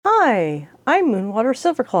Hi, I'm Moonwater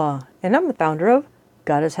Silverclaw, and I'm the founder of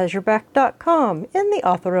GoddessHasYourBack.com and the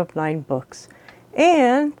author of 9 books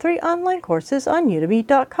and 3 online courses on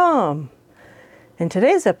Udemy.com. In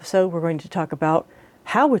today's episode, we're going to talk about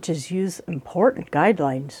how witches use important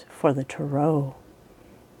guidelines for the tarot.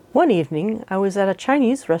 One evening, I was at a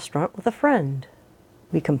Chinese restaurant with a friend.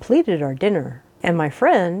 We completed our dinner, and my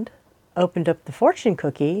friend opened up the fortune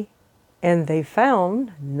cookie, and they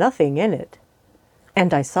found nothing in it.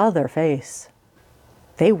 And I saw their face.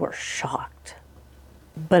 They were shocked.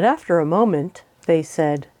 But after a moment, they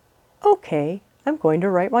said, "Okay, I'm going to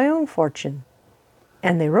write my own fortune."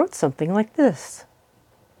 And they wrote something like this: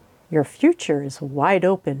 "Your future is wide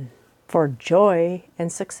open for joy and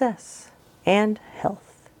success and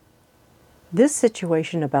health." This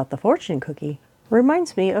situation about the fortune cookie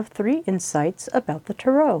reminds me of 3 insights about the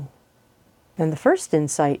tarot. And the first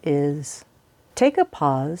insight is, take a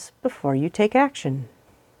pause before you take action.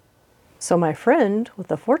 So my friend with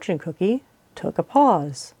the fortune cookie took a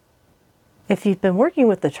pause. If you've been working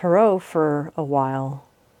with the tarot for a while,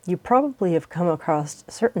 you probably have come across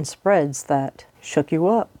certain spreads that shook you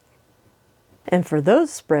up. And for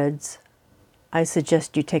those spreads, I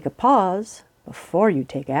suggest you take a pause before you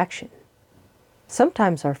take action.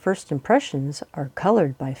 Sometimes our first impressions are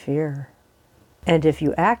colored by fear. And if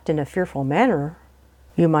you act in a fearful manner,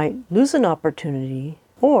 you might lose an opportunity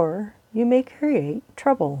or you may create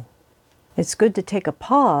trouble. It's good to take a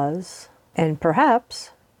pause and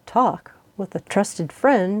perhaps talk with a trusted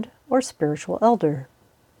friend or spiritual elder.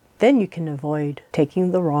 Then you can avoid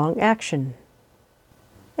taking the wrong action.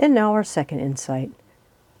 And now our second insight.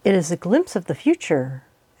 It is a glimpse of the future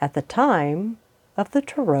at the time of the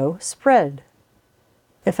tarot spread.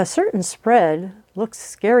 If a certain spread looks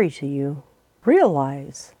scary to you,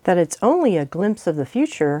 realize that it's only a glimpse of the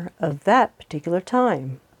future of that particular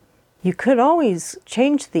time. You could always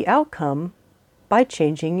change the outcome by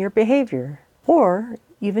changing your behavior or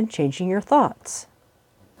even changing your thoughts.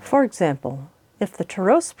 For example, if the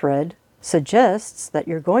tarot spread suggests that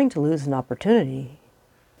you're going to lose an opportunity,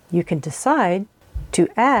 you can decide to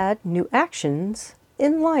add new actions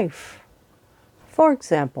in life. For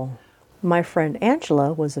example, my friend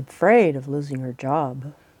Angela was afraid of losing her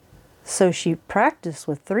job. So she practiced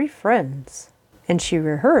with 3 friends, and she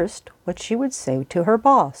rehearsed what she would say to her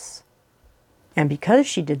boss. And because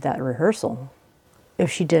she did that rehearsal, if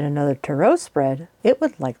she did another tarot spread, it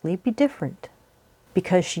would likely be different,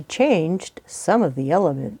 because she changed some of the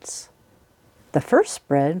elements. The first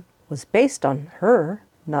spread was based on her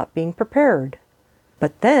not being prepared,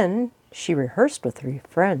 but then she rehearsed with 3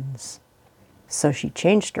 friends, so she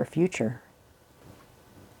changed her future.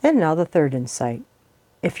 And now the third insight.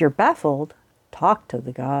 If you're baffled, talk to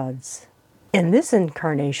the gods. In this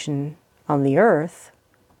incarnation on the earth,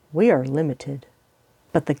 we are limited,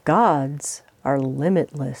 but the gods are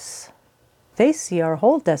limitless. They see our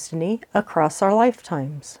whole destiny across our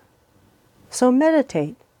lifetimes. So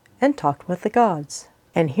meditate and talk with the gods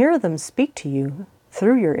and hear them speak to you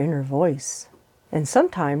through your inner voice. And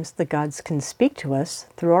sometimes the gods can speak to us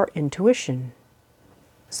through our intuition.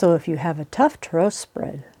 So if you have a tough tarot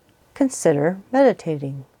spread, consider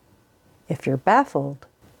meditating. If you're baffled,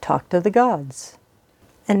 talk to the gods.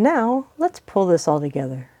 And now, let's pull this all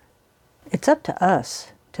together. It's up to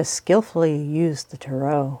us to skillfully use the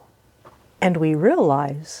tarot. And we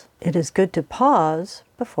realize it is good to pause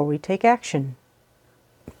before we take action.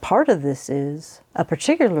 Part of this is a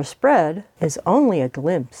particular spread is only a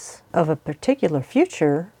glimpse of a particular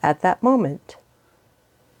future at that moment.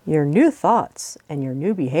 Your new thoughts and your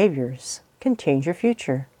new behaviors can change your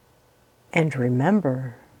future. And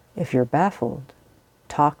remember, if you're baffled,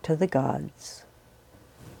 talk to the gods.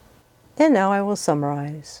 And now I will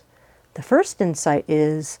summarize. The first insight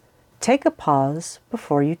is, take a pause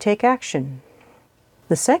before you take action.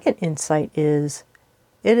 The second insight is,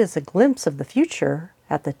 it is a glimpse of the future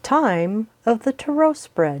at the time of the tarot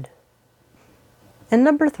spread. And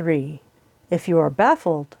number 3, if you are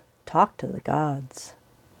baffled, talk to the gods.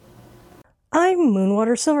 I'm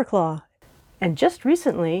Moonwater Silverclaw, and just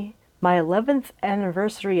recently, my 11th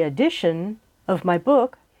anniversary edition of my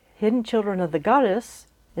book, Hidden Children of the Goddess,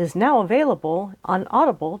 is now available on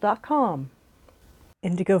audible.com.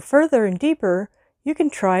 And to go further and deeper, you can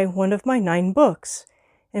try one of my 9 books.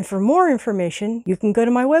 And for more information, you can go to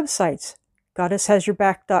my websites,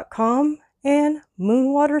 GoddessHasYourBack.com and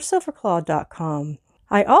MoonwaterSilverclaw.com.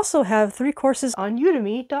 I also have 3 courses on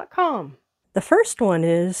Udemy.com. The first one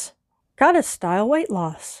is Goddess Style Weight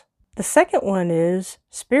Loss. The second one is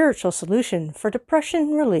Spiritual Solution for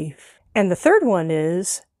Depression Relief. And the third one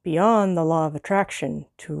is Beyond the Law of Attraction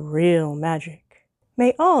to Real Magic.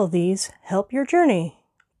 May all these help your journey.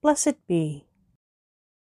 Blessed be.